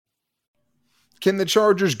Can the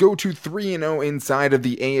Chargers go to 3-0 inside of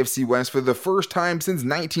the AFC West for the first time since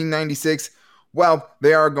 1996? Well,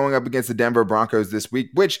 they are going up against the Denver Broncos this week,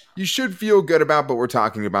 which you should feel good about, but we're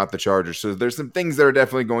talking about the Chargers. So there's some things that are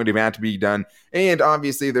definitely going to have to be done. And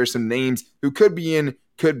obviously there's some names who could be in,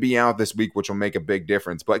 could be out this week, which will make a big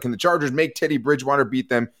difference. But can the Chargers make Teddy Bridgewater beat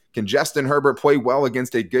them? Can Justin Herbert play well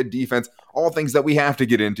against a good defense? All things that we have to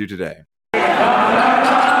get into today.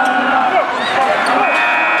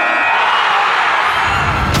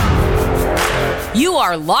 You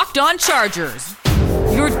are Locked On Chargers,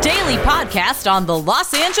 your daily podcast on the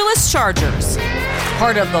Los Angeles Chargers,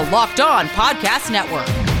 part of the Locked On Podcast Network,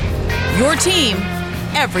 your team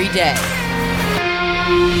every day.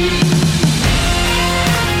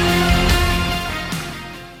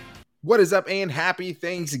 What is up, and happy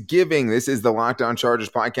Thanksgiving. This is the Locked On Chargers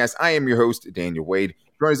podcast. I am your host, Daniel Wade,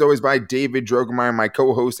 joined as always by David Drogemeyer, my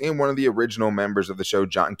co-host, and one of the original members of the show,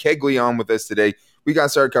 John Kegley, on with us today. We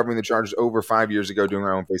got started covering the Chargers over 5 years ago, doing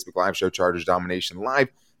our own Facebook Live show, Chargers Domination Live.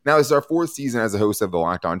 Now this is our fourth season as a host of the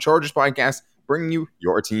Locked On Chargers podcast, bringing you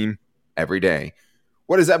your team every day.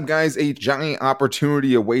 What is up, guys? A giant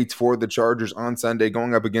opportunity awaits for the Chargers on Sunday,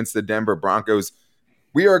 going up against the Denver Broncos.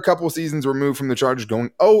 We are a couple seasons removed from the Chargers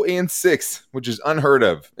going 0-6, which is unheard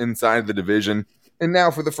of inside the division. And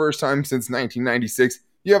now, for the first time since 1996,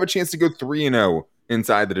 you have a chance to go 3-0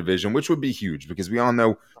 inside the division, which would be huge because we all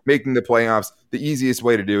know making the playoffs, the easiest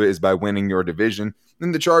way to do it is by winning your division.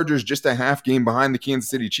 And the Chargers, just a half game behind the Kansas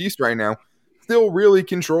City Chiefs right now, still really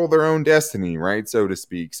control their own destiny, right, so to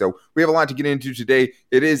speak. So we have a lot to get into today.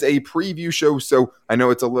 It is a preview show, so I know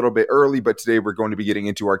it's a little bit early, but today we're going to be getting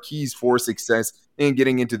into our keys for success and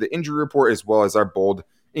getting into the injury report as well as our bold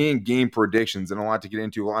and game predictions, and a lot to get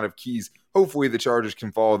into, a lot of keys. Hopefully the Chargers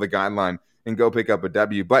can follow the guideline and go pick up a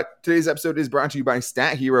W. But today's episode is brought to you by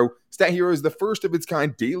Stat Hero. Stat Hero is the first of its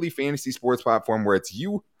kind daily fantasy sports platform where it's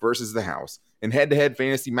you versus the house. In head-to-head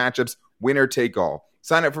fantasy matchups, winner take all.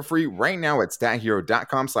 Sign up for free right now at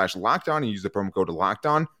stathero.com/lockedon and use the promo code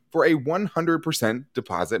LOCKEDON for a 100%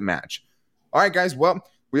 deposit match. All right, guys. Well,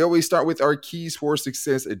 we always start with our keys for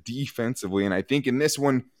success defensively. And I think in this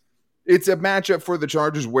one, it's a matchup for the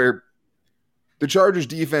Chargers where the Chargers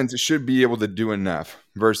defense should be able to do enough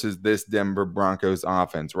versus this Denver Broncos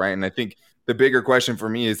offense, right? And I think the bigger question for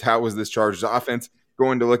me is, how is this Chargers offense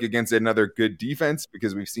going to look against another good defense?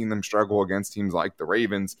 Because we've seen them struggle against teams like the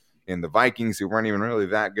Ravens and the Vikings, who weren't even really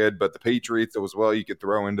that good, but the Patriots as well you could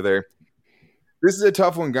throw into there. This is a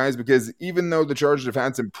tough one, guys, because even though the Chargers have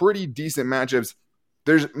had some pretty decent matchups,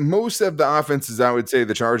 there's most of the offenses I would say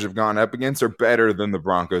the Chargers have gone up against are better than the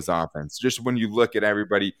Broncos offense. Just when you look at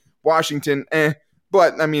everybody, Washington,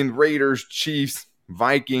 but I mean, Raiders, Chiefs,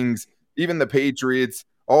 Vikings, even the Patriots,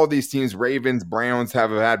 all these teams, Ravens, Browns,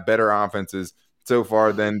 have had better offenses so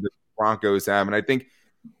far than the Broncos have. And I think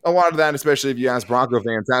a lot of that, especially if you ask Bronco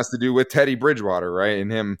fans, has to do with Teddy Bridgewater, right?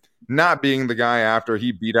 And him not being the guy after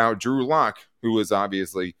he beat out Drew Lock, who was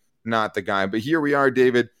obviously not the guy. But here we are,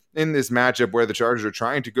 David, in this matchup where the Chargers are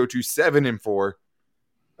trying to go to 7-4.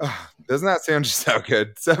 Doesn't that sound just so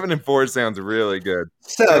good? 7-4 sounds really good.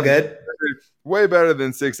 So good. Way better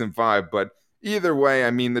than 6-5. But either way,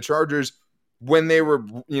 I mean, the Chargers, when they were,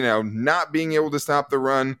 not being able to stop the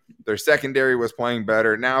run, their secondary was playing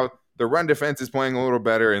better. Now the run defense is playing a little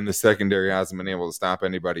better, and the secondary hasn't been able to stop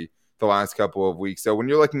anybody the last couple of weeks. So when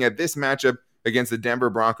you're looking at this matchup against the Denver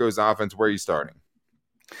Broncos offense, where are you starting?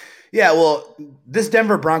 Yeah, well, this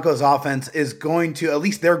Denver Broncos offense is going to, at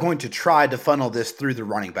least they're going to try to funnel this through the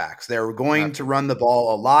running backs. They're going to run the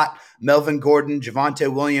ball a lot. Melvin Gordon, Javonte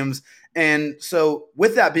Williams. And so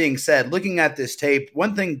with that being said, looking at this tape,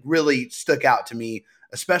 one thing really stuck out to me,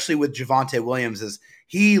 especially with Javonte Williams, is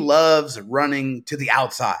he loves running to the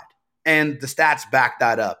outside. And the stats back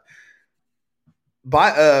that up.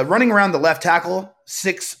 By running around the left tackle,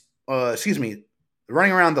 running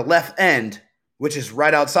around the left end, which is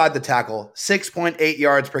right outside the tackle, 6.8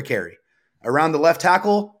 yards per carry. Around the left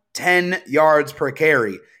tackle, 10 yards per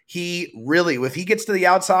carry. He really, if he gets to the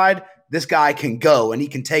outside, this guy can go and he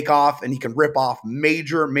can take off and he can rip off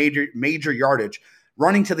major yardage.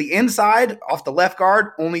 Running to the inside, off the left guard,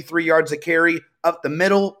 only 3 yards a carry. Up the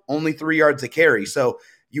middle, only 3 yards a carry. So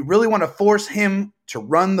you really want to force him to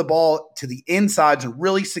run the ball to the insides and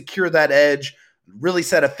really secure that edge, really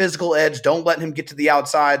set a physical edge. Don't let him get to the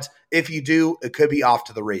outsides. If you do, it could be off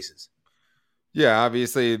to the races. Yeah,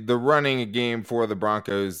 obviously the running game for the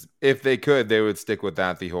Broncos, if they could, they would stick with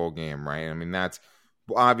that the whole game, right? I mean, that's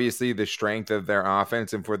obviously the strength of their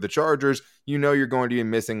offense. And for the Chargers, you're going to be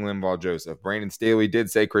missing Linval Joseph. Brandon Staley did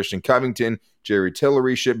say Christian Covington, Jerry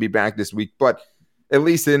Tillery should be back this week, but at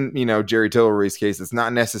least in, Jerry Tillery's case, it's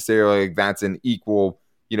not necessarily like that's an equal,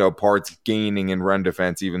 parts gaining in run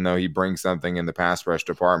defense, even though he brings something in the pass rush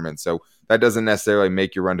department. So that doesn't necessarily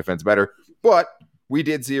make your run defense better. But we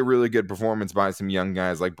did see a really good performance by some young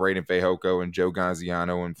guys like Braden Fehoko and Joe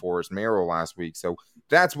Gaziano and Forrest Merrill last week. So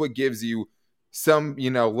that's what gives you some,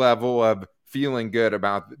 level of feeling good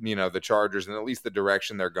about, the Chargers and at least the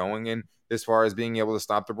direction they're going in as far as being able to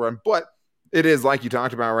stop the run. But it is, like you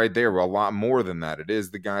talked about right there, a lot more than that. It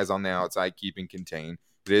is the guys on the outside keeping contained.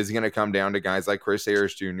 It is going to come down to guys like Chris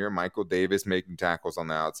Harris Jr., Michael Davis making tackles on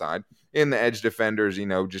the outside, and the edge defenders,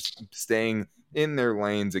 just staying in their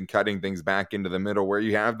lanes and cutting things back into the middle where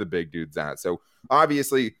you have the big dudes at. So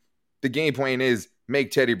obviously the game plan is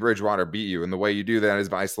make Teddy Bridgewater beat you. And the way you do that is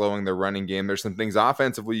by slowing their running game. There's some things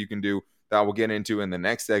offensively you can do that we'll get into in the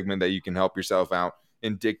next segment that you can help yourself out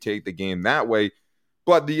and dictate the game that way.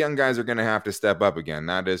 But the young guys are going to have to step up again.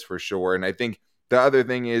 That is for sure. And I think the other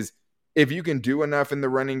thing is, if you can do enough in the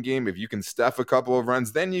running game, if you can stuff a couple of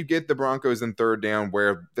runs, then you get the Broncos in third down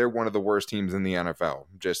where they're one of the worst teams in the NFL.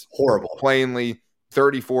 Just horrible. Plainly,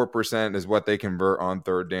 34% is what they convert on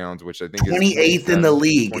third downs, which I think 28th in the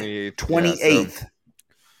league. 28th. Yeah, so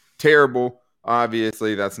terrible.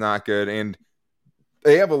 Obviously, that's not good. And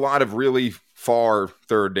they have a lot of really far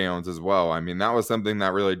third downs as well. I mean, that was something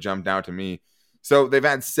that really jumped out to me. So they've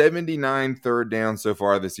had 79 third downs so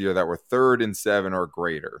far this year that were 3rd and 7 or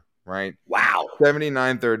greater. Right? Wow.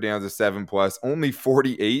 79 third downs of 7+, only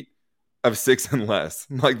 48 of 6 and less.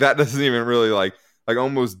 Like that doesn't even really like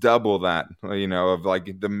almost double that, of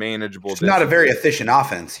like the manageable. It's not a very efficient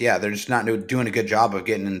offense. Yeah. They're just not doing a good job of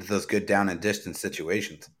getting into those good down and distance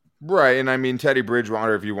situations. Right. And I mean, Teddy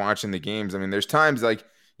Bridgewater, if you're watching the games, I mean, there's times like,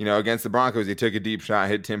 against the Broncos, he took a deep shot,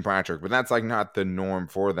 hit Tim Patrick, but that's like not the norm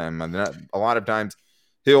for them. And a lot of times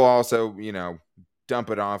he'll also, dump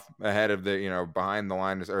it off ahead of the, behind the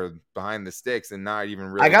line or behind the sticks and not even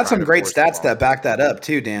really. I got some great stats that back that up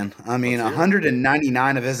too, Dan. I mean,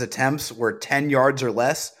 199 of his attempts were 10 yards or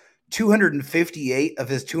less. 258 of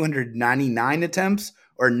his 299 attempts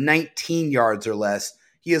are 19 yards or less.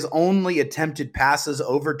 He has only attempted passes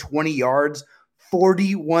over 20 yards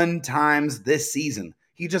 41 times this season.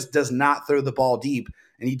 He just does not throw the ball deep,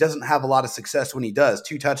 and he doesn't have a lot of success when he does.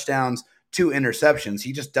 2 touchdowns, 2 interceptions.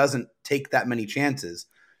 He just doesn't take that many chances.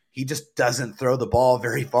 He just doesn't throw the ball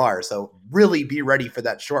very far. So really be ready for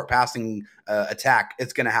that short passing attack.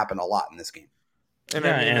 It's going to happen a lot in this game. And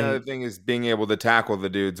another thing is being able to tackle the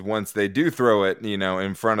dudes once they do throw it,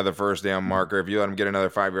 in front of the first down marker. If you let them get another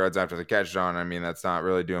 5 yards after the catch, John, I mean, that's not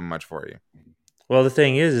really doing much for you. Well, the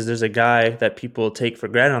thing is there's a guy that people take for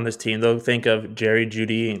granted on this team. They'll think of Jerry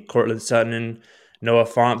Jeudy and Cortland Sutton and Noah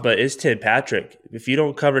Fant, but it's Tim Patrick. If you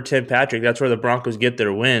don't cover Tim Patrick, that's where the Broncos get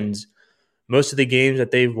their wins. Most of the games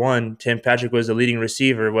that they've won, Tim Patrick was the leading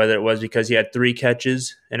receiver, whether it was because he had 3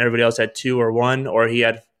 catches and everybody else had 2 or 1, or he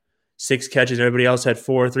had 6 catches and everybody else had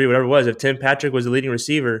 4 or 3, whatever it was. If Tim Patrick was the leading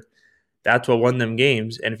receiver, that's what won them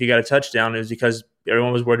games. And if you got a touchdown, it was because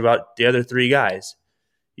everyone was worried about the other 3 guys.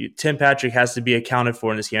 Tim Patrick has to be accounted for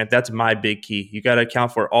in this game. That's my big key. You got to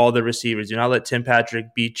account for all the receivers. Do not let Tim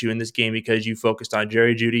Patrick beat you in this game because you focused on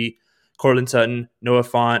Jerry Jeudy, Cortland Sutton, Noah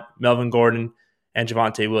Fant, Melvin Gordon, and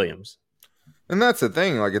Javonte Williams. And that's the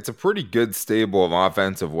thing. Like, it's a pretty good stable of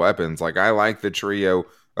offensive weapons. Like, I like the trio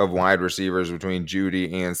of wide receivers between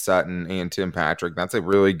Jeudy and Sutton and Tim Patrick. That's a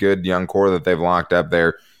really good young core that they've locked up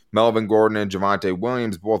there. Melvin Gordon and Javonte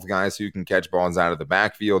Williams, both guys who can catch balls out of the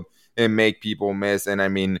backfield and make people miss. And I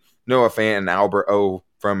mean, Noah Fant and Albert O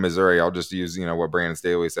from Missouri, I'll just use, what Brandon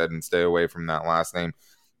Staley said and stay away from that last name.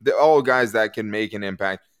 They're all guys that can make an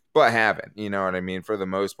impact, but haven't, you know what I mean, for the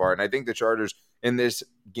most part. And I think the Chargers in this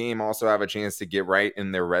game also have a chance to get right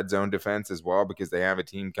in their red zone defense as well, because they have a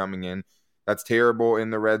team coming in that's terrible in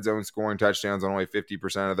the red zone, scoring touchdowns on only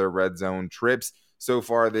 50% of their red zone trips so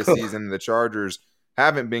far this season. The Chargers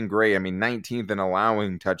haven't been great. I mean, 19th in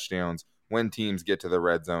allowing touchdowns when teams get to the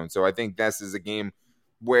red zone. So I think this is a game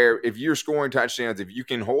where if you're scoring touchdowns, if you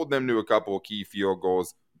can hold them to a couple of key field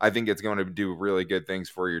goals, I think it's going to do really good things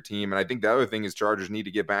for your team. And I think the other thing is Chargers need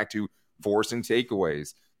to get back to forcing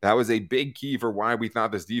takeaways. That was a big key for why we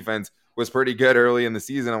thought this defense was pretty good early in the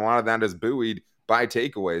season. A lot of that is buoyed by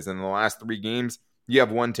takeaways. In the last 3 games, you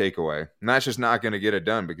have 1 takeaway. And that's just not going to get it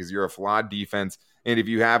done because you're a flawed defense. And if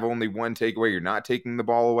you have only 1 takeaway, you're not taking the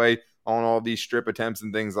ball away on all these strip attempts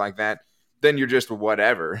and things like that, then you're just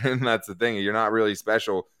whatever. And that's the thing. You're not really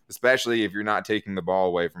special, especially if you're not taking the ball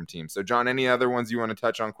away from teams. So, John, any other ones you want to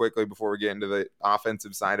touch on quickly before we get into the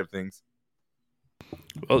offensive side of things?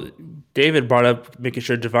 Well, David brought up making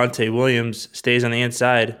sure Javonte Williams stays on the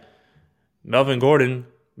inside. Melvin Gordon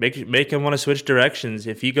Make him want to switch directions.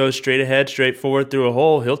 If he goes straight ahead, straight forward through a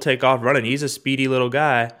hole, he'll take off running. He's a speedy little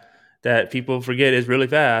guy that people forget is really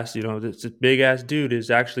fast. This big-ass dude is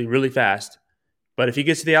actually really fast. But if he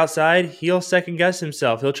gets to the outside, he'll second-guess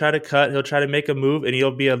himself. He'll try to cut. He'll try to make a move, and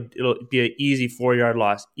it'll be an easy 4-yard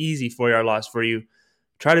loss. Easy 4-yard loss for you.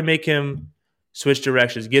 Try to make him switch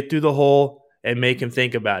directions. Get through the hole and make him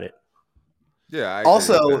think about it. Yeah.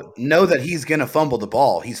 Also, know that he's going to fumble the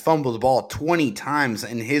ball. He's fumbled the ball 20 times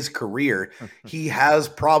in his career. He has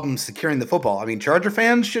problems securing the football. I mean, Charger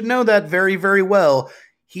fans should know that very, very well.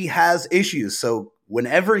 He has issues. So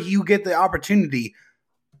whenever you get the opportunity,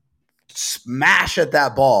 smash at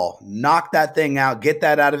that ball, knock that thing out, get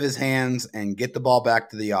that out of his hands, and get the ball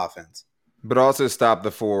back to the offense. But also stop the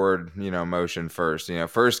forward, motion first.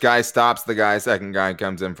 First guy stops the guy, second guy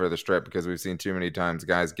comes in for the strip, because we've seen too many times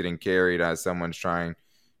guys getting carried as someone's trying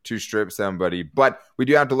to strip somebody. But we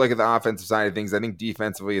do have to look at the offensive side of things. I think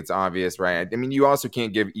defensively it's obvious, right? I mean, you also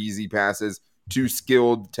can't give easy passes to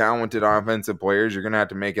skilled, talented offensive players. You're going to have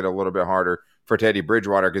to make it a little bit harder for Teddy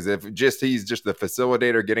Bridgewater, because if he's just the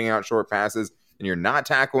facilitator getting out short passes and you're not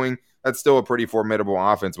tackling, that's still a pretty formidable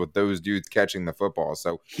offense with those dudes catching the football.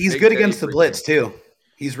 So he's good against the blitz too.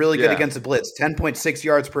 He's really good against the blitz. 10.6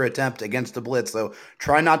 yards per attempt against the blitz. So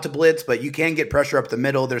try not to blitz, but you can get pressure up the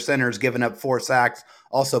middle. Their center has given up 4 sacks.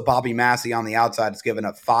 Also, Bobby Massey on the outside has given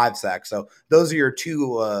up 5 sacks. So those are your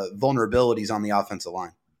 2 vulnerabilities on the offensive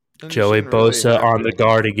line. Joey Bosa on the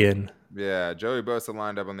guard again. Yeah, Joey Bosa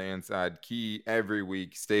lined up on the inside. Key every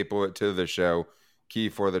week. Staple it to the show. Key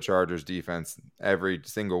for the Chargers defense every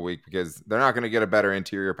single week, because they're not going to get a better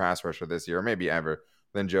interior pass rusher this year, or maybe ever,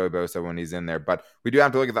 than Joey Bosa when he's in there. But we do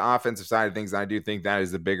have to look at the offensive side of things. And I do think that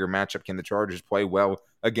is the bigger matchup. Can the Chargers play well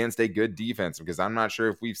against a good defense? Because I'm not sure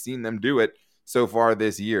if we've seen them do it so far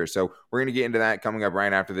this year. So we're going to get into that coming up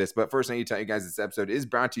right after this. But first, I need to tell you guys this episode is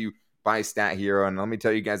brought to you by Stat Hero. And let me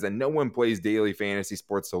tell you guys that no one plays daily fantasy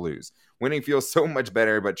sports to lose. Winning feels so much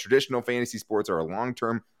better, but traditional fantasy sports are a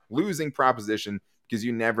long-term losing proposition, because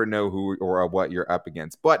you never know who or what you're up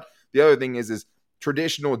against. But the other thing is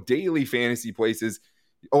traditional daily fantasy places,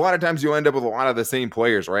 a lot of times you'll end up with a lot of the same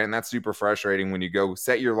players, right? And that's super frustrating when you go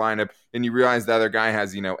set your lineup and you realize the other guy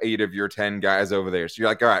has, 8 of your 10 guys over there. So you're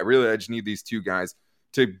like, all right, really, I just need these 2 guys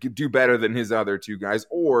to do better than his other 2 guys.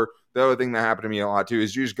 Or the other thing that happened to me a lot too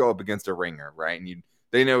is you just go up against a ringer, right? And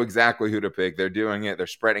they know exactly who to pick. They're doing it. They're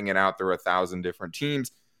spreading it out through 1,000 different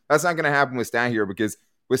teams. That's not going to happen with Stat Hero, because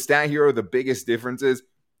with Stat Hero, the biggest difference is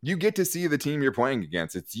you get to see the team you're playing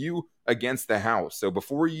against. It's you against the house. So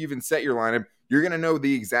before you even set your lineup, you're going to know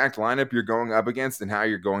the exact lineup you're going up against and how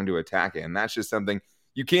you're going to attack it. And that's just something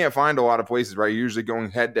you can't find a lot of places, right? You're usually going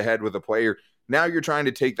head-to-head with a player. Now you're trying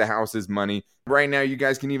to take the house's money. Right now, you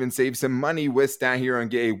guys can even save some money with Stat Hero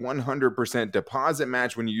and get a 100% deposit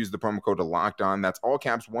match when you use the promo code LOCKEDON. That's all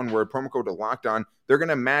caps, one word, promo code LOCKEDON. They're going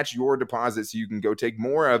to match your deposit so you can go take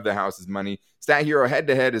more of the house's money. Stat Hero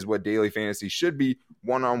head-to-head is what daily fantasy should be.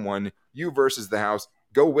 One-on-one, you versus the house.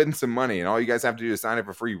 Go win some money. And all you guys have to do is sign up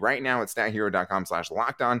for free right now at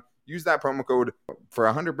stathero.com/lockedon. Use that promo code for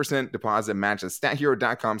a 100% deposit match at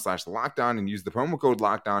stathero.com/lockedon and use the promo code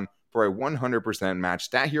LOCKEDON for a 100% match.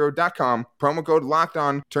 Stathero.com, promo code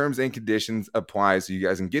LOCKEDON. Terms and conditions apply, so you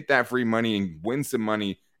guys can get that free money and win some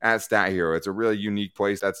money at Stat Hero. It's a really unique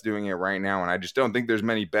place that's doing it right now, and I just don't think there's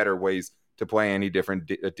many better ways to play any different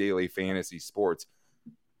daily fantasy sports.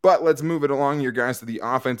 But let's move it along here, guys, to the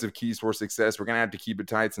offensive keys for success. We're going to have to keep it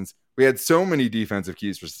tight since we had so many defensive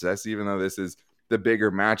keys for success, even though this is the bigger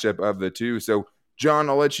matchup of the two. So, John,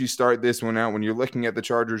 I'll let you start this one out. When you're looking at the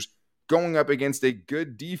Chargers going up against a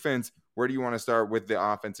good defense, where do you want to start with the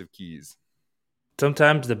offensive keys?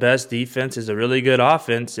 Sometimes the best defense is a really good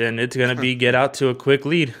offense, and it's going to be get out to a quick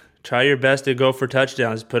lead. Try your best to go for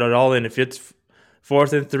touchdowns. Put it all in. If it's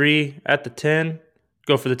 4th and 3 at the 10,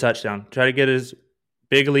 go for the touchdown. Try to get as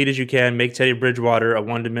big a lead as you can. Make Teddy Bridgewater a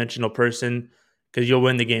one-dimensional person, because you'll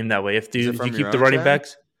win the game that way. If you keep the running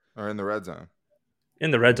backs. Or in the red zone?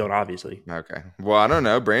 In the red zone, obviously. Okay. Well, I don't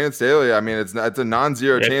know. Brandon Staley, I mean, it's a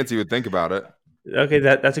non-zero chance he would think about it. Okay,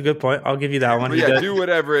 that's a good point. I'll give you that one. Yeah, do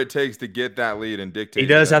whatever it takes to get that lead and dictate. He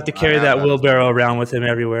does have to carry that wheelbarrow around with him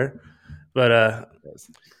everywhere. But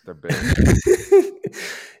they're big.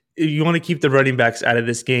 You want to keep the running backs out of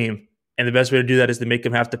this game. And the best way to do that is to make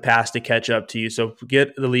them have to pass to catch up to you. So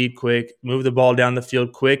get the lead quick, move the ball down the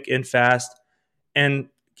field quick and fast, and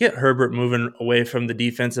get Herbert moving away from the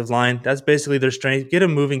defensive line. That's basically their strength. Get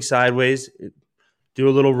him moving sideways. do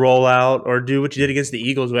a little rollout or do what you did against the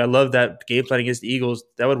Eagles. I love that game plan against the Eagles.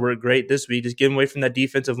 That would work great this week. Just get him away from that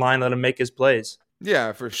defensive line, let him make his plays.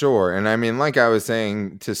 Yeah, for sure. And I mean, like I was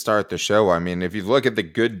saying to start the show, I mean, if you look at the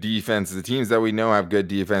good defense, the teams that we know have good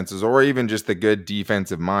defenses, or even just the good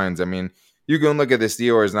defensive minds, I mean, you can look at the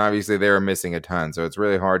Steelers, and obviously they were missing a ton. So it's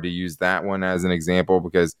really hard to use that one as an example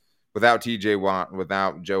because without TJ Watt,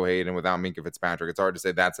 without Joe Hayden, without Minkah Fitzpatrick, it's hard to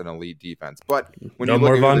say that's an elite defense. But when No you more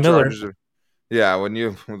look at Von the Miller. Chargers,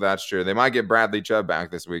 that's true. They might get Bradley Chubb back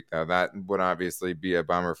this week, though. That would obviously be a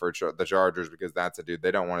bummer for the Chargers because that's a dude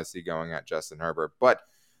they don't want to see going at Justin Herbert. But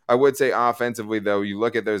I would say offensively, though, you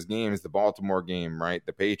look at those games, the Baltimore game, right?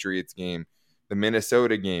 The Patriots game, the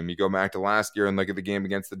Minnesota game. You go back to last year and look at the game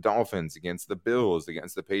against the Dolphins, against the Bills,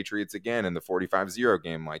 against the Patriots again in the 45-0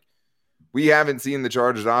 game. Like, we haven't seen the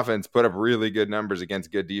Chargers offense put up really good numbers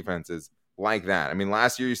against good defenses like that. I mean,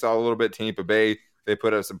 last year you saw a little bit Tampa Bay. They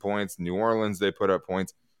put up some points. New Orleans, they put up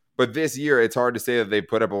points. But this year, it's hard to say that they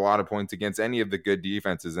put up a lot of points against any of the good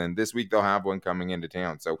defenses. And this week, they'll have one coming into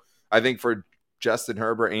town. So I think for Justin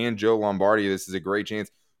Herbert and Joe Lombardi, this is a great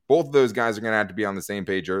chance. Both of those guys are going to have to be on the same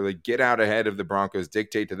page early. Get out ahead of the Broncos,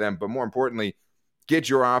 dictate to them. But more importantly, get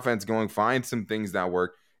your offense going, find some things that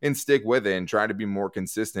work, and stick with it and try to be more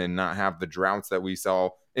consistent and not have the droughts that we saw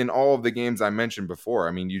in all of the games I mentioned before.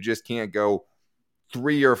 I mean, you just can't go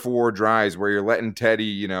 3 or 4 drives where you're letting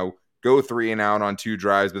Teddy, go 3 and out on 2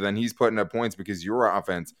 drives, but then he's putting up points because your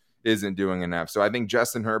offense isn't doing enough. So I think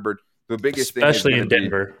Justin Herbert, the biggest thing, especially in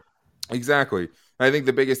Denver. Exactly. I think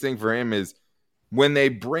the biggest thing for him is when they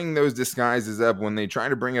bring those disguises up, when they try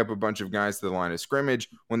to bring up a bunch of guys to the line of scrimmage,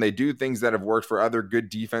 when they do things that have worked for other good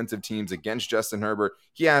defensive teams against Justin Herbert,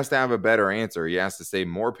 he has to have a better answer. He has to stay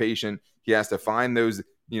more patient. He has to find those,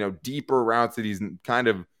 deeper routes that he's kind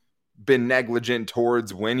of been negligent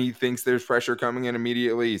towards when he thinks there's pressure coming in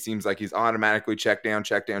immediately. He seems like he's automatically check down.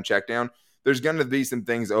 There's going to be some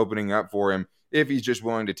things opening up for him if he's just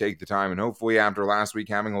willing to take the time. And hopefully after last week,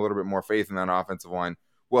 having a little bit more faith in that offensive line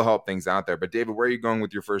will help things out there. But David, where are you going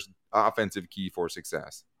with your first offensive key for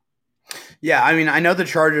success? Yeah, I mean, I know the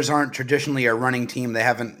Chargers aren't traditionally a running team. They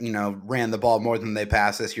haven't, ran the ball more than they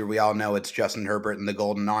passed this year. We all know it's Justin Herbert and the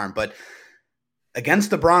golden arm. But against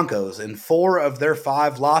the Broncos, in 4 of their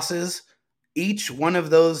 5 losses, each one of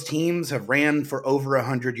those teams have ran for over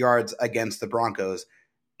 100 yards against the Broncos.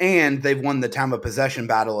 And they've won the time of possession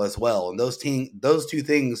battle as well. And those 2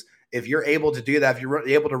 things, if you're able to do that, if you're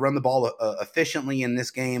able to run the ball efficiently in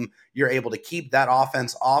this game, you're able to keep that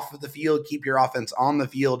offense off of the field, keep your offense on the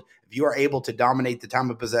field. If you are able to dominate the time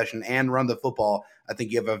of possession and run the football, I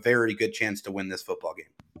think you have a very good chance to win this football game.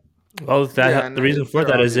 Well, the reason for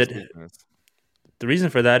that is the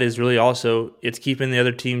reason for that is really also it's keeping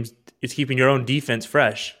your own defense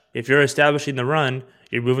fresh. If you're establishing the run,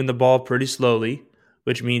 you're moving the ball pretty slowly,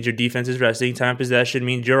 which means your defense is resting. Time possession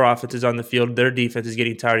means your offense is on the field. Their defense is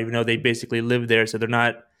getting tired, even though they basically live there, so they're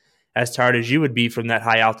not as tired as you would be from that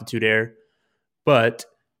high-altitude air. But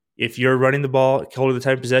if you're running the ball, holding the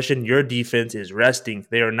time possession, your defense is resting.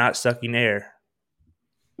 They are not sucking air.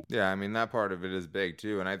 Yeah, I mean, that part of it is big,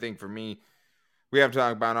 too. And I think for me, we have to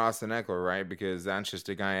talk about Austin Ekeler, right? Because that's just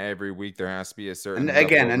a guy every week there has to be a certain. And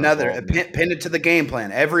again, pin it to the game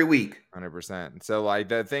plan every week. 100%. So, like,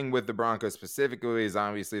 the thing with the Broncos specifically is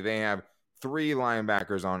obviously they have 3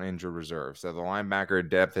 linebackers on injured reserve. So the linebacker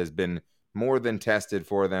depth has been more than tested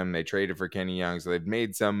for them. They traded for Kenny Young, so they've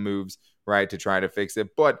made some moves, right, to try to fix it.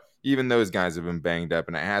 But even those guys have been banged up,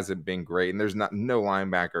 and it hasn't been great. And there's no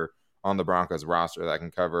linebacker on the Broncos roster that can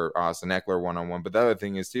cover Austin Ekeler one-on-one. But the other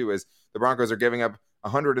thing is, too, is the Broncos are giving up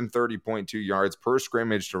 130.2 yards per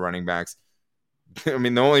scrimmage to running backs. I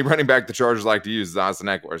mean, the only running back the Chargers like to use is Austin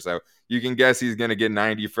Ekeler. So you can guess he's going to get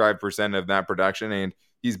 95% of that production, and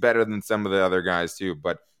he's better than some of the other guys, too.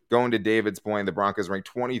 But going to David's point, the Broncos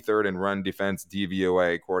ranked 23rd in run defense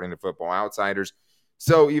DVOA, according to Football Outsiders.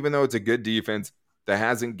 So even though it's a good defense that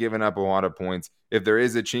hasn't given up a lot of points, if there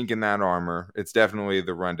is a chink in that armor, it's definitely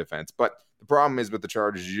the run defense. But the problem is with the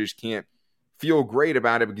Chargers, you just can't feel great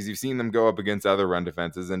about it because you've seen them go up against other run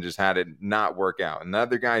defenses and just had it not work out.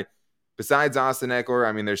 Another guy besides Austin Ekeler,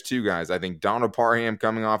 I mean, there's 2 guys. I think Donald Parham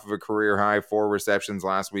coming off of a career high 4 receptions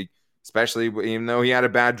last week, especially even though he had a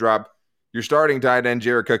bad drop. Your starting tight end,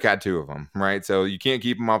 Jared Cook, had 2 of them, right? So you can't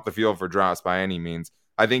keep him off the field for drops by any means.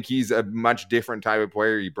 I think he's a much different type of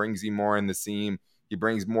player. He brings you more in the seam. He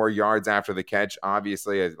brings more yards after the catch.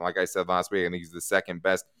 Obviously, like I said last week, I think he's the second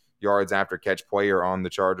best yards after catch player on the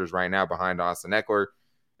Chargers right now behind Austin Ekeler.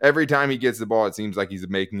 Every time he gets the ball, it seems like he's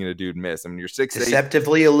making a dude miss. I mean, you're 6'8".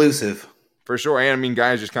 Deceptively elusive. For sure. And I mean,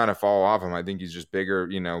 guys just kind of fall off him. I think he's just bigger,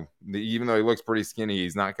 even though he looks pretty skinny,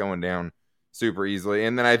 he's not going down super easily.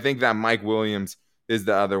 And then I think that Mike Williams is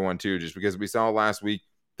the other one too, just because we saw last week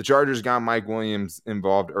the Chargers got Mike Williams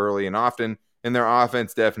involved early and often, and their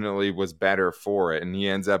offense definitely was better for it. And he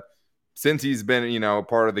ends up, since he's been,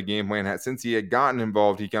 part of the game plan, since he had gotten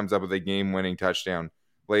involved, he comes up with a game-winning touchdown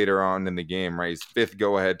later on in the game, right? His 5th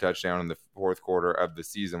go-ahead touchdown in the 4th quarter of the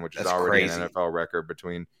season, which is already an NFL record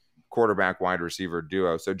between quarterback-wide receiver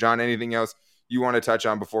duo. So, John, anything else you want to touch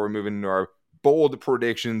on before we move into our bold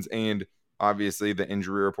predictions and obviously the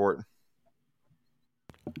injury report?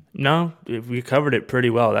 No, we covered it pretty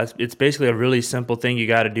well. It's basically a really simple thing you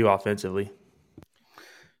got to do offensively.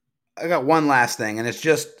 I got one last thing, and it's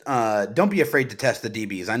just don't be afraid to test the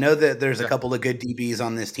DBs. I know that there's a couple of good DBs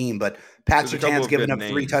on this team, but Pat Surtain's given up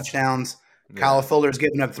 3 touchdowns. Yeah. Kyle Fuller's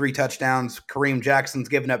given up 3 touchdowns. Kareem Jackson's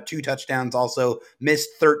given up 2 touchdowns, also missed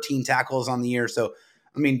 13 tackles on the year. So,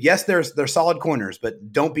 I mean, yes, they're solid corners,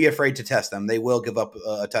 but don't be afraid to test them. They will give up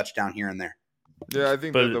a touchdown here and there. Yeah, I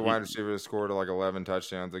think that the wide receivers scored like 11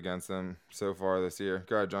 touchdowns against them so far this year.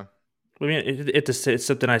 Go ahead, John. I mean, it's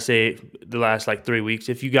something I say the last 3 weeks.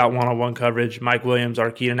 If you got one-on-one coverage, Mike Williams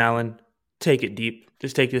or Keenan Allen, take it deep.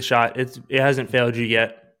 Just take the shot. It hasn't failed you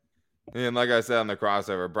yet. And like I said on the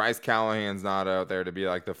crossover, Bryce Callahan's not out there to be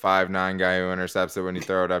like the 5'9" guy who intercepts it when you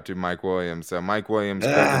throw it up to Mike Williams. So Mike Williams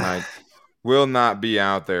tonight will not be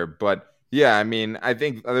out there. But yeah, I mean, I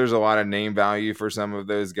think there's a lot of name value for some of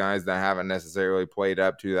those guys that haven't necessarily played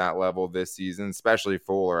up to that level this season, especially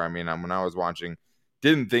Fuller. I mean, when I was watching,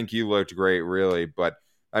 didn't think he looked great, really. But,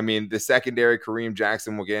 I mean, the secondary, Kareem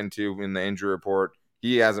Jackson, we'll get into in the injury report.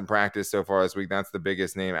 He hasn't practiced so far this week. That's the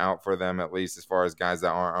biggest name out for them, at least as far as guys that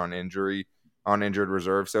aren't on injured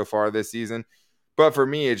reserve so far this season. But for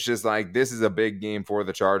me, it's just like this is a big game for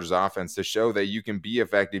the Chargers offense to show that you can be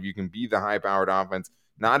effective. You can be the high-powered offense,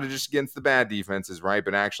 not just against the bad defenses, right,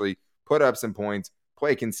 but actually put up some points,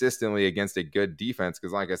 play consistently against a good defense.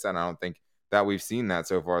 Because like I said, I don't think that we've seen that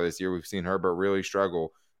so far this year. We've seen Herbert really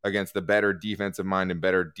struggle against the better defensive mind and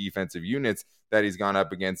better defensive units that he's gone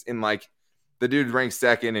up against. And like the dude ranks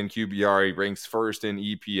 2nd in QBR, he ranks 1st in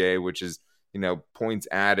EPA, which is, points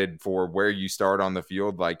added for where you start on the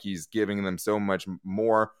field. Like he's giving them so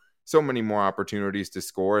many more opportunities to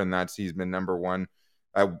score. And he's been number 1,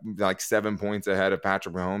 like 7 points ahead of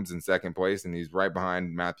Patrick Mahomes in 2nd place. And he's right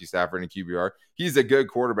behind Matthew Stafford in QBR. He's a good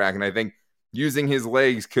quarterback. And I think using his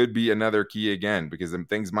legs could be another key again, because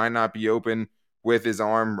things might not be open with his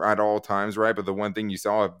arm at all times, right? But the one thing you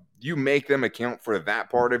saw, if you make them account for that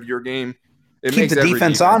part of your game, it keep makes the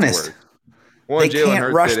defense honest. Work. Well, they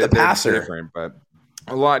can't rush the passer. Different, but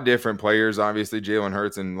a lot different players. Obviously, Jalen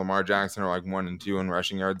Hurts and Lamar Jackson are like 1 and 2 in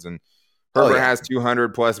rushing yards, and Herbert has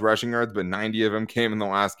 200 plus rushing yards, but 90 of them came in the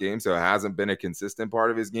last game, so it hasn't been a consistent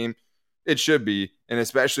part of his game. It should be, and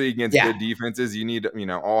especially against good defenses, you need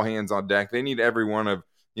all hands on deck. They need every one of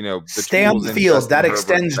the stay on the field. That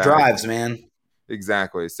extends drives, man.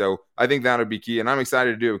 Exactly. So I think that would be key, and I'm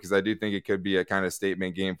excited to do it because I do think it could be a kind of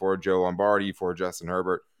statement game for Joe Lombardi, for Justin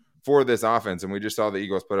Herbert, for this offense. And we just saw the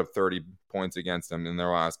Eagles put up 30 points against them in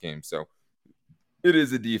their last game. So it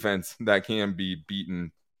is a defense that can be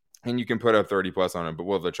beaten, and you can put up 30 plus on it. But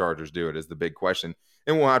will the Chargers do it is the big question.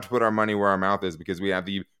 And we'll have to put our money where our mouth is, because we have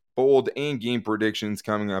the bold and game predictions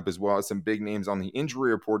coming up, as well as some big names on the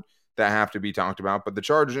injury report that have to be talked about. But the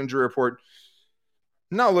Chargers injury report,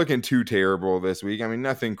 not looking too terrible this week. I mean,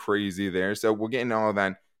 nothing crazy there. So we'll get into all of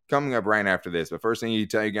that coming up right after this. But first, I need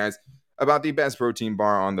to tell you guys about the best protein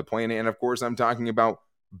bar on the planet. And of course, I'm talking about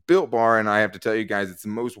Built Bar. And I have to tell you guys, it's the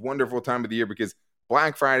most wonderful time of the year, because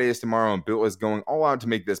Black Friday is tomorrow, and Built is going all out to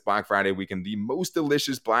make this Black Friday weekend the most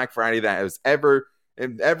delicious Black Friday that has ever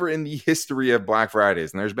in the history of Black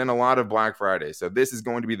Fridays. And there's been a lot of Black Fridays. So this is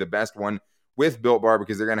going to be the best one with Built Bar,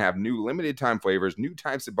 because they're going to have new limited time flavors, new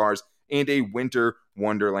types of bars, and a winter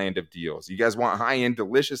wonderland of deals. You guys want high-end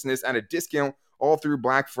deliciousness at a discount all through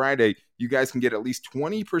Black Friday? You guys can get at least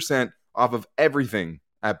 20% off of everything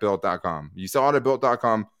at Built.com. You saw it at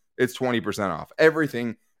Built.com. It's 20% off.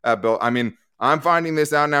 Everything at Built. I mean, I'm finding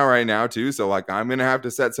this out now right now too. So like, I'm going to have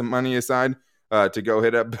to set some money aside to go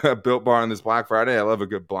hit up Built Bar on this Black Friday. I love a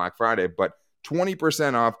good Black Friday, but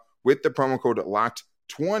 20% off with the promo code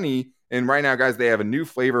LOCKED20. And right now, guys, they have a new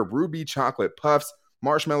flavor, Ruby Chocolate Puffs,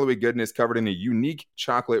 marshmallowy goodness covered in a unique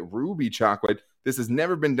chocolate, Ruby chocolate. This has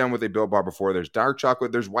never been done with a Built Bar before. There's dark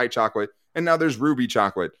chocolate, there's white chocolate, and now there's Ruby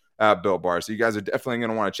chocolate Built Bar. So you guys are definitely going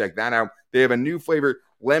to want to check that out. They have a new flavor,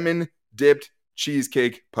 lemon dipped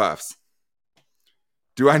cheesecake puffs.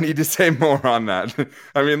 Do I need to say more on that?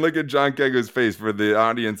 I mean, look at John Kego's face for the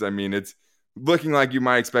audience. I mean, it's looking like you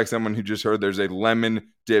might expect someone who just heard there's a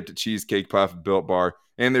lemon dipped cheesecake puff Built Bar.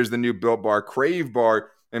 And there's the new Built Bar Crave Bar.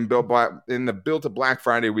 And the Built Black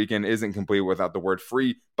Friday weekend isn't complete without the word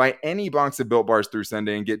free. Buy any box of Built Bars through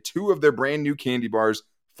Sunday and get 2 of their brand new candy bars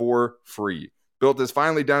for free. Built has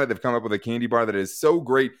finally done it. They've come up with a candy bar that is so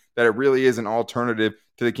great that it really is an alternative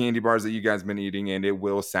to the candy bars that you guys have been eating, and it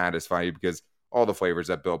will satisfy you because all the flavors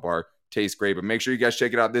at Built Bar taste great. But make sure you guys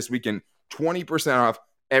check it out this weekend. 20% off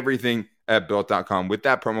everything at Built.com with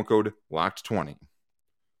that promo code LOCKED20.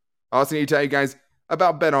 I also need to tell you guys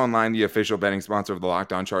about BetOnline, the official betting sponsor of the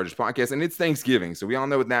Locked On Chargers podcast, and it's Thanksgiving, so we all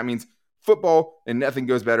know what that means. Football, and nothing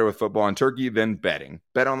goes better with football and turkey than betting.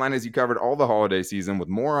 BetOnline has you covered all the holiday season with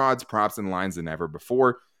more odds, props, and lines than ever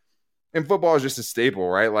before. And football is just a staple,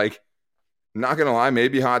 right? Like, I'm not going to lie,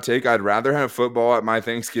 maybe hot take, I'd rather have football at my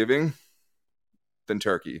Thanksgiving than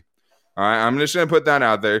turkey. All right, I'm just going to put that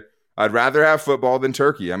out there. I'd rather have football than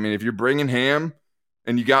turkey. I mean, if you're bringing ham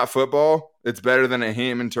and you got football, it's better than a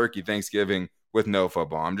ham and turkey Thanksgiving with no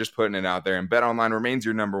football. I'm just putting it out there. And BetOnline remains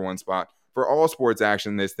your number one spot for all sports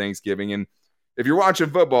action this Thanksgiving. And if you're watching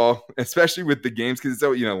football, especially with the games, because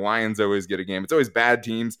it's, Lions always get a game. It's always bad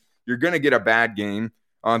teams. You're going to get a bad game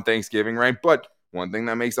on Thanksgiving, right? But one thing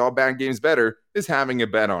that makes all bad games better is having a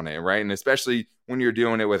bet on it, right? And especially when you're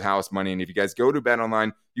doing it with house money. And if you guys go to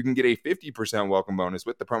BetOnline, you can get a 50% welcome bonus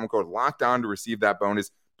with the promo code LOCKEDON to receive that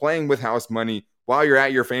bonus. Playing with house money while you're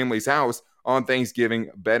at your family's house on Thanksgiving,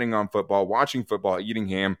 betting on football, watching football, eating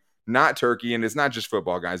ham, not turkey. And it's not just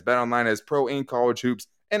football, guys. BetOnline has pro and college hoops,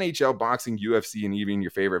 NHL, boxing, UFC, and even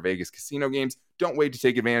your favorite Vegas casino games. Don't wait to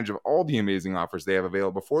take advantage of all the amazing offers they have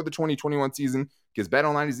available for the 2021 season, because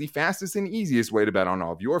BetOnline is the fastest and easiest way to bet on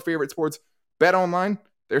all of your favorite sports. BetOnline,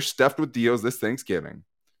 they're stuffed with deals this Thanksgiving.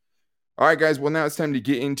 All right, guys, well, now it's time to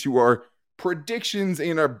get into our predictions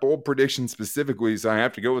and our bold predictions specifically. So I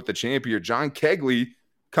have to go with the champion, John Kegley,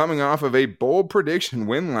 coming off of a bold prediction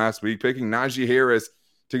win last week, picking Najee Harris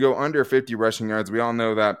to go under 50 rushing yards. We all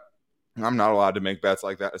know that I'm not allowed to make bets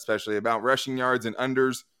like that, especially about rushing yards and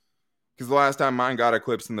unders, because the last time mine got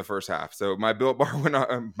eclipsed in the first half. So my Built Bar went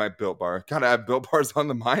on, my Built Bar. Gotta have Built Bars on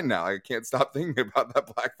the mind now. I can't stop thinking about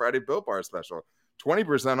that Black Friday Built Bar special.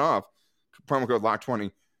 20% off, promo code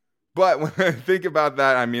LOCK20. But when I think about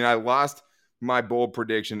that, I mean, I lost my bold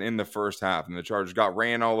prediction in the first half, and the Chargers got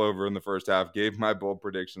ran all over in the first half, gave my bold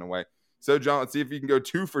prediction away. So, John, let's see if you can go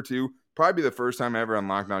 2 for 2. Probably the first time ever on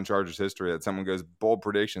Locked On Chargers history that someone goes bold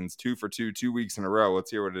predictions 2 for 2, 2 weeks in a row.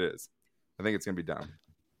 Let's hear what it is. I think it's going to be dumb.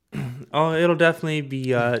 Oh, it'll definitely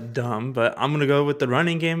be dumb, but I'm going to go with the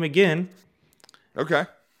running game again. Okay.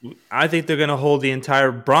 I think they're going to hold the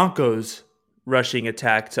entire Broncos rushing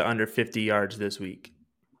attack to under 50 yards this week.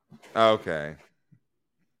 Okay.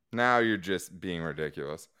 Now you're just being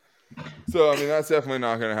ridiculous. So, I mean, that's definitely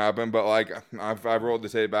not going to happen. But, like, I've rolled the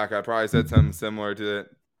tape back. I probably said something similar to it.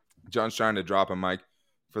 John's trying to drop a mic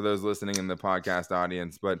for those listening in the podcast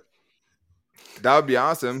audience. But that would be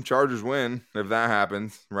awesome. Chargers win if that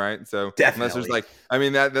happens, right? So, definitely. Unless there's, like, I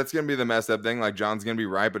mean, that's going to be the messed up thing. Like, John's going to be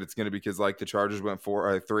right, but it's going to be because, like, the Chargers went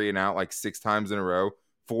 3 and out, like, 6 times in a row.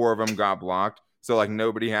 4 of them got blocked. So, like,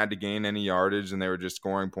 nobody had to gain any yardage, and they were just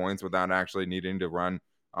scoring points without actually needing to run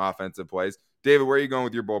offensive plays. David, where are you going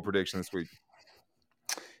with your bold prediction this week?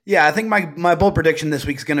 Yeah, I think my bold prediction this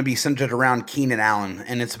week is going to be centered around Keenan Allen,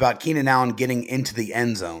 and it's about Keenan Allen getting into the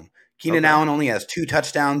end zone. Keenan Allen only has 2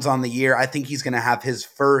 touchdowns on the year. I think he's going to have his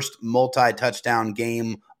first multi-touchdown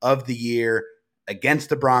game of the year against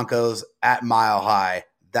the Broncos at Mile High.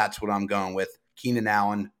 That's what I'm going with. Keenan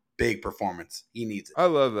Allen, big performance. He needs it. I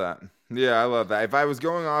love that. Yeah, I love that. If I was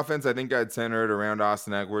going offense, I think I'd center it around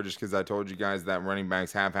Austin Eckler, just because I told you guys that running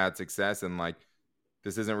backs have had success, and like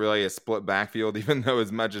this isn't really a split backfield, even though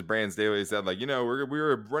as much as Brandon Staley said, like,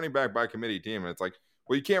 we're a running back by committee team, and it's like,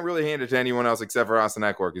 well, you can't really hand it to anyone else except for Austin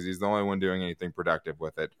Eckler because he's the only one doing anything productive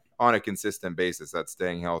with it on a consistent basis. That's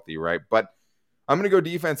staying healthy, right? But I'm going to go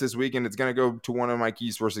defense this week, and it's going to go to one of my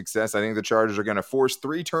keys for success. I think the Chargers are going to force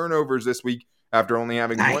 3 turnovers this week after only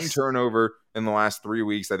having 1 turnover in the last 3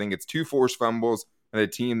 weeks. I think it's 2 forced fumbles and a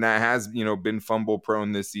team that has, been fumble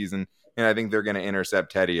prone this season. And I think they're going to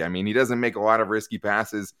intercept Teddy. I mean, he doesn't make a lot of risky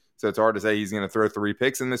passes, so it's hard to say he's going to throw 3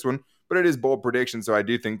 picks in this one, but it is bold prediction. So I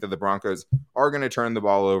do think that the Broncos are going to turn the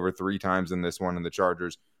ball over 3 times in this one, and the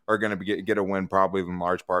Chargers are going to get a win, probably in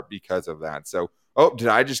large part because of that. So, did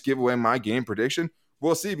I just give away my game prediction?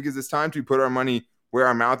 We'll see, because it's time to put our money where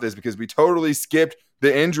our mouth is, because we totally skipped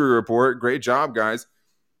the injury report. Great job, guys.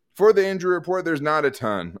 For the injury report, there's not a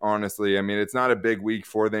ton, honestly. I mean, it's not a big week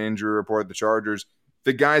for the injury report. The Chargers,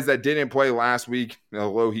 the guys that didn't play last week,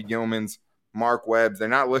 Alohi Gilman's, Mark Webb's, they're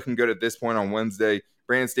not looking good at this point on Wednesday.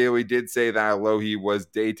 Brandon Staley did say that Alohi was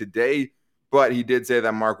day-to-day, but he did say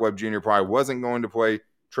that Mark Webb Jr. probably wasn't going to play.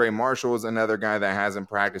 Trey Marshall is another guy that hasn't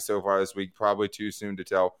practiced so far this week. Probably too soon to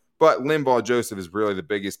tell. But Linval Joseph is really the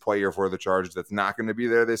biggest player for the Chargers that's not going to be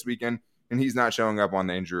there this weekend, and he's not showing up on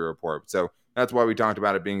the injury report. So that's why we talked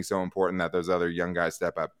about it being so important that those other young guys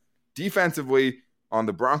step up. Defensively, on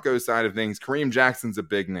the Broncos side of things, Kareem Jackson's a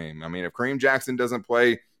big name. I mean, if Kareem Jackson doesn't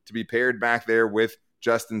play to be paired back there with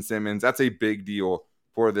Justin Simmons, that's a big deal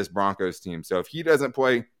for this Broncos team. So if he doesn't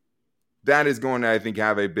play, that is going to, I think,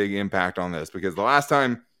 have a big impact on this, because the last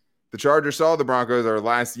time the Chargers saw the Broncos, or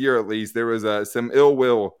last year at least, there was some ill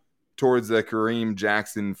will towards the Kareem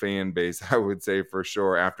Jackson fan base, I would say for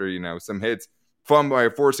sure, after, some hits,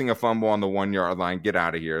 forcing a fumble on the 1 yard line. Get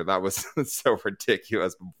out of here. That was so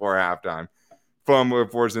ridiculous before halftime.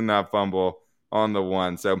 Forcing that fumble on the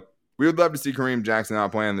 1. So we would love to see Kareem Jackson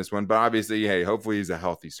out playing this one, but obviously, hey, hopefully he's a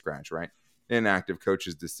healthy scratch, right? Inactive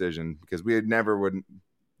coach's decision, because we never would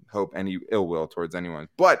hope any ill will towards anyone.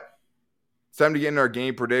 But it's time to get into our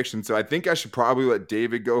game prediction. So I think I should probably let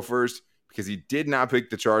David go first, because he did not pick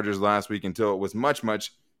the Chargers last week until it was much,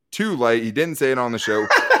 much too late. He didn't say it on the show,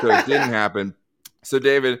 so it didn't happen. So,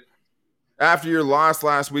 David, after your loss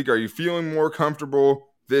last week, are you feeling more comfortable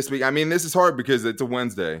this week? I mean, this is hard because it's a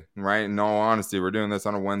Wednesday, right? In all honesty, we're doing this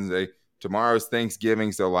on a Wednesday. Tomorrow's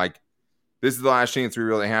Thanksgiving, so, this is the last chance we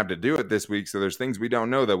really have to do it this week. So there's things we don't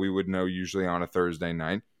know that we would know usually on a Thursday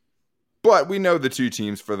night. But we know the two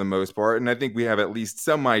teams for the most part, and I think we have at least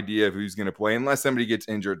some idea of who's going to play, unless somebody gets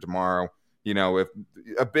injured tomorrow. If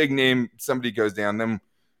a big name, somebody goes down, then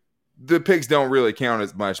the picks don't really count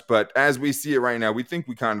as much. But as we see it right now, we think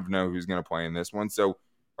we kind of know who's going to play in this one. So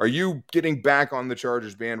are you getting back on the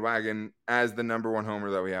Chargers bandwagon as the number one homer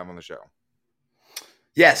that we have on the show?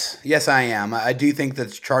 Yes, I am. I do think that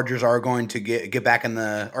the Chargers are going to get back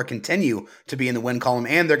or continue to be in the win column,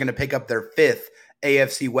 and they're going to pick up their 5th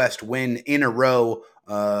AFC West win in a row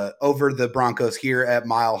over the Broncos here at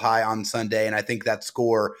Mile High on Sunday. And I think that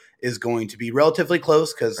score is going to be relatively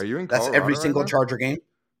close, because that's every single Charger game.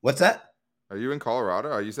 What's that? Are you in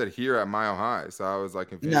Colorado? You said here at Mile High, so I was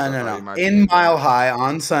confused. No. In Mile High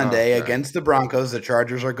on Sunday against the Broncos, the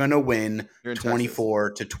Chargers are going to win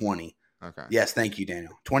 24-20. Okay. Yes, thank you,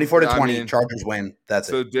 Daniel. 24-20, Chargers win. That's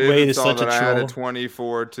so it. David saw that I had a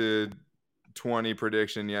 24-20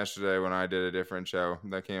 prediction yesterday when I did a different show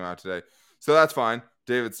that came out today. So that's fine.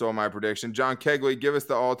 David stole my prediction. John Kegley, give us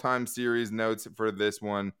the all-time series notes for this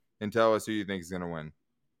one and tell us who you think is going to win.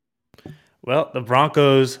 Well, the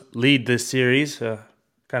Broncos lead this series. Kind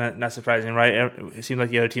of not surprising, right? It seems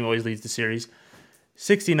like the other team always leads the series.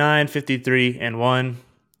 69-53-1.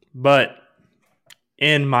 But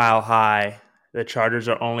in Mile High, the Chargers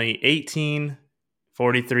are only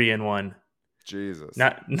 18-43-1. Jesus.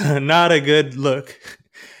 Not a good look.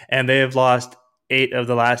 And they have lost 8 of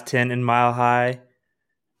the last 10 in Mile High.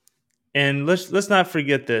 And let's not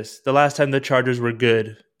forget this. The last time the Chargers were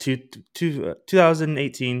good,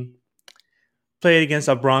 2018, played against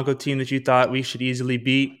a Bronco team that you thought we should easily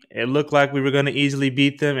beat. It looked like we were going to easily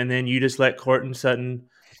beat them, and then you just let Courtland Sutton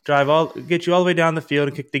get you all the way down the field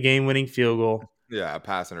and kick the game-winning field goal. Yeah,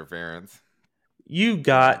 pass interference. You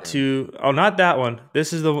got to. Oh, not that one.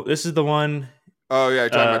 This is the one. Oh yeah, you're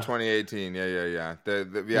talking about 2018. Yeah.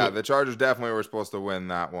 The Chargers definitely were supposed to win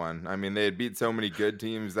that one. I mean, they had beat so many good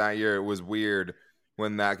teams that year. It was weird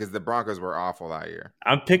because the Broncos were awful that year.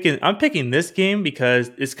 I'm picking this game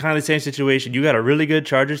because it's kind of the same situation. You got a really good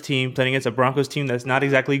Chargers team playing against a Broncos team that's not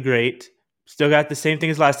exactly great. Still got the same thing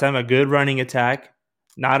as last time, a good running attack,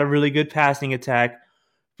 not a really good passing attack.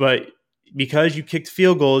 But because you kicked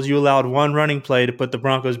field goals, you allowed one running play to put the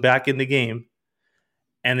Broncos back in the game.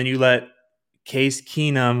 And then you let Case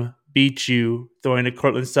Keenum beat you, throwing to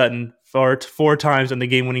Courtland Sutton four times on the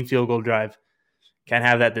game-winning field goal drive. Can't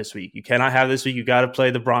have that this week. You cannot have this week. You got to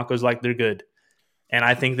play the Broncos like they're good. And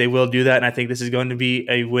I think they will do that, and I think this is going to be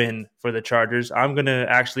a win for the Chargers. I'm going to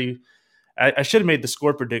I should have made the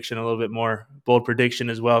score prediction a little bit more bold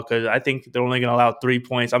prediction as well, because I think they're only going to allow 3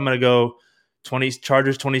 points. I'm going to go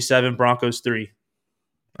Chargers 27, Broncos 3.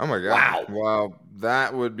 Oh, my God. Wow.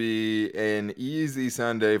 That would be an easy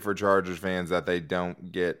Sunday for Chargers fans that they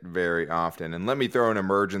don't get very often. And let me throw an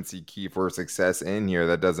emergency key for success in here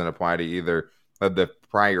that doesn't apply to either of the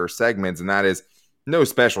prior segments, and that is no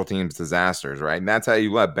special teams disasters, right? And that's how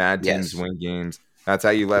you let bad teams win games. That's how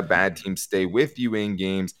you let bad teams stay with you in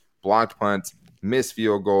games. Blocked punts, missed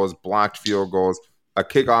field goals, blocked field goals, a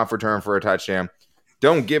kickoff return for a touchdown.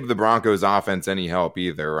 Don't give the Broncos offense any help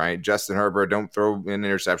either, right? Justin Herbert, don't throw an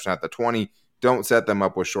interception at the 20. Don't set them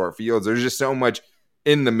up with short fields. There's just so much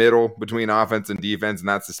in the middle between offense and defense, and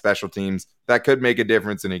that's the special teams that could make a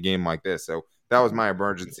difference in a game like this. So that was my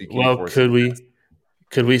emergency key. Well, could we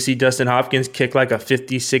Could we see Dustin Hopkins kick like a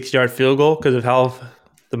 56-yard field goal because of how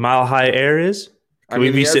the mile-high air is? Could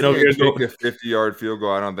we be sitting over here kick a 50-yard field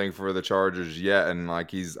goal? I don't think for the Chargers yet, and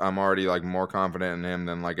like I'm already like more confident in him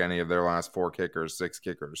than like any of their last 6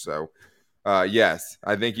 kickers. So, yes,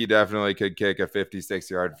 I think he definitely could kick a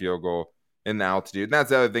 56-yard field goal in the altitude. And that's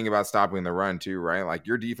the other thing about stopping the run too, right? Like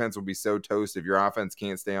your defense will be so toast if your offense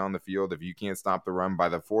can't stay on the field, if you can't stop the run by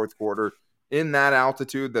the fourth quarter in that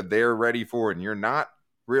altitude that they're ready for, and you're not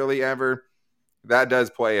really ever. That does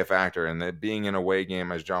play a factor, and that being an away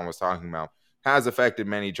game, as John was talking about, has affected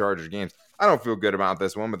many Chargers games. I don't feel good about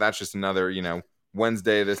this one, but that's just another,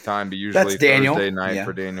 Wednesday this time, but usually Thursday night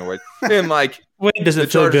for Daniel Wade. And like, Wade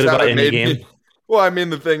doesn't feel good about any game. Well, I mean,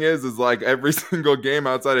 the thing is like every single game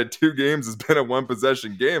outside of 2 games has been a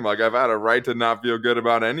 1-possession game. Like I've had a right to not feel good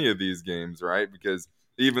about any of these games, right? Because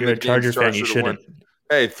even the Chargers fan, you shouldn't.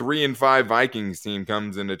 Hey, 3-5 Vikings team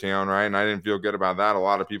comes into town, right? And I didn't feel good about that. A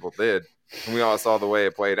lot of people did. And we all saw the way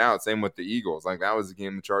it played out. Same with the Eagles. Like that was a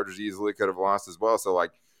game the Chargers easily could have lost as well. So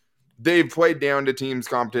like they've played down to teams'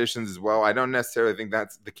 competitions as well. I don't necessarily think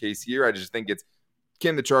that's the case here. I just think it's,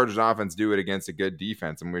 can the Chargers offense do it against a good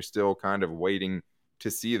defense? And we're still kind of waiting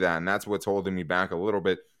to see that. And that's what's holding me back a little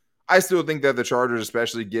bit. I still think that the Chargers,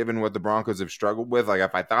 especially given what the Broncos have struggled with, like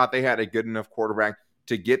if I thought they had a good enough quarterback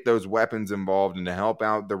to get those weapons involved and to help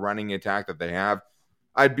out the running attack that they have,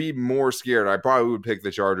 I'd be more scared. I probably would pick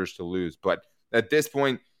the Chargers to lose. But at this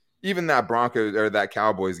point, even that Broncos or that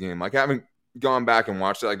Cowboys game, like having gone back and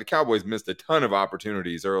watched it, like the Cowboys missed a ton of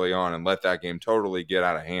opportunities early on and let that game totally get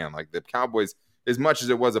out of hand. Like the Cowboys, as much as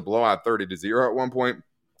it was a blowout 30-0 at one point,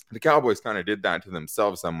 the Cowboys kind of did that to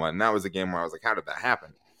themselves somewhat. And that was a game where I was like, how did that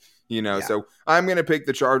happen? So I'm going to pick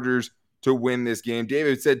the Chargers to win this game.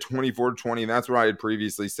 David said 24-20. That's what I had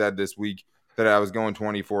previously said this week, that I was going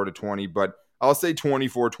 24-20, but I'll say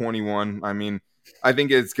 24-21. I mean, I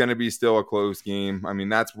think it's going to be still a close game. I mean,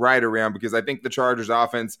 that's right around, because I think the Chargers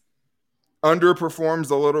offense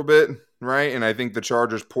underperforms a little bit, right? And I think the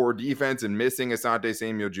Chargers' poor defense and missing Asante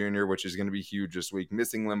Samuel Jr., which is going to be huge this week,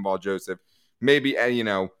 missing Linval Joseph, maybe,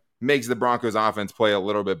 makes the Broncos offense play a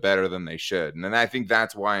little bit better than they should. And then I think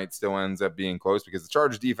that's why it still ends up being close, because the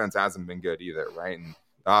Chargers defense hasn't been good either, right? And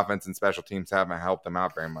the offense and special teams haven't helped them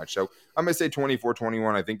out very much. So I'm going to say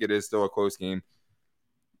 24-21. I think it is still a close game.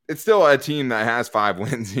 It's still a team that has 5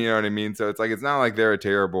 wins, you know what I mean? So it's like, it's not like they're a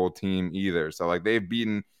terrible team either. So like they've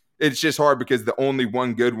beaten, it's just hard because the only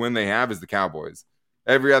one good win they have is the Cowboys.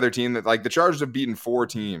 Every other team that, like the Chargers have beaten 4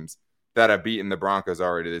 teams that have beaten the Broncos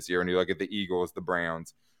already this year. And you look at the Eagles, the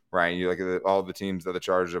Browns, right? You look at all the teams that the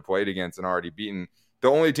Chargers have played against and already beaten.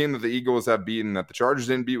 The only team that the Eagles have beaten that the Chargers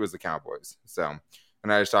didn't beat was the Cowboys. So,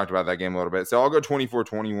 and I just talked about that game a little bit. So I'll go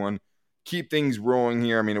 24-21. Keep things rolling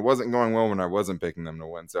here. I mean, it wasn't going well when I wasn't picking them to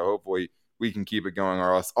win. So hopefully we can keep it going,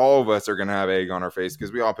 or else all of us are going to have egg on our face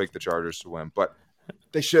because we all picked the Chargers to win. But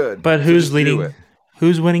they should. But who's leading?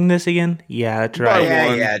 Who's winning this again? Yeah, that's right.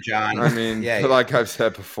 Yeah, John. I mean, like I've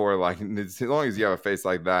said before, like as long as you have a face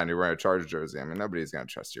like that and you're wearing a Charger jersey, I mean, nobody's going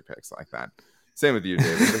to trust your picks like that. Same with you,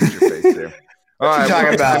 David. Look at your face, too. What you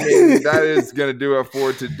talking about? I mean, that is going to do it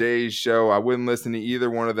for today's show. I wouldn't listen to either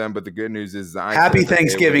one of them, but the good news is happy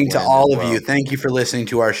Thanksgiving to all of you. Thank you for listening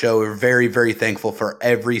to our show. We're very, very thankful for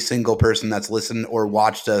every single person that's listened or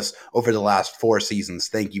watched us over the last 4 seasons.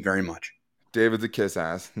 Thank you very much. David's a kiss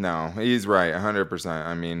ass. No, he's right, 100%.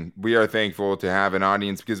 I mean, we are thankful to have an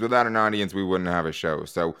audience, because without an audience, we wouldn't have a show.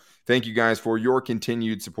 So thank you guys for your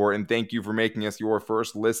continued support, and thank you for making us your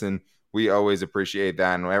first listen. We always appreciate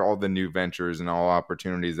that, and all the new ventures and all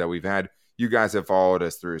opportunities that we've had, you guys have followed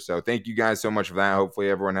us through. So thank you guys so much for that. Hopefully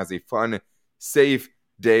everyone has a fun, safe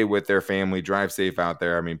day with their family. Drive safe out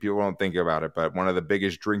there. I mean, people don't think about it, but one of the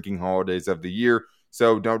biggest drinking holidays of the year.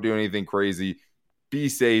 So don't do anything crazy. Be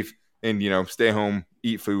safe. And, stay home,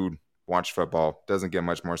 eat food, watch football. Doesn't get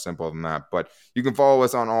much more simple than that. But you can follow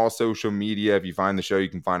us on all social media. If you find the show, you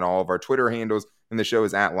can find all of our Twitter handles. And the show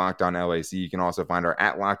is at Locked On LAC. You can also find our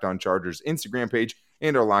at Locked On Chargers Instagram page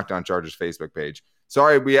and our Locked On Chargers Facebook page.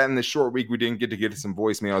 Sorry, we had in this short week, we didn't get to get some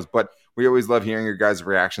voicemails, but we always love hearing your guys'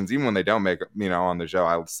 reactions. Even when they don't make, on the show,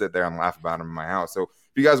 I'll sit there and laugh about them in my house. So if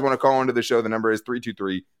you guys want to call into the show, the number is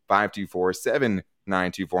 323-524-7924.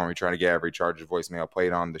 And we try to get every Chargers voicemail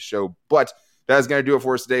played on the show. But that's going to do it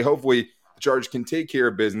for us today. Hopefully the Chargers can take care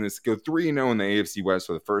of business, go 3-0 in the AFC West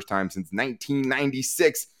for the first time since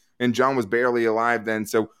 1996. And John was barely alive then.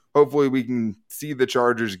 So hopefully we can see the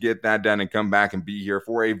Chargers get that done and come back and be here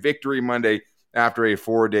for a victory Monday after a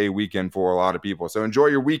 4-day weekend for a lot of people. So enjoy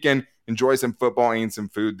your weekend. Enjoy some football and some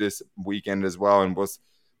food this weekend as well. And we'll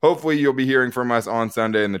hopefully you'll be hearing from us on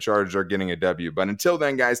Sunday and the Chargers are getting a W. But until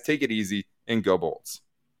then, guys, take it easy and go Bolts.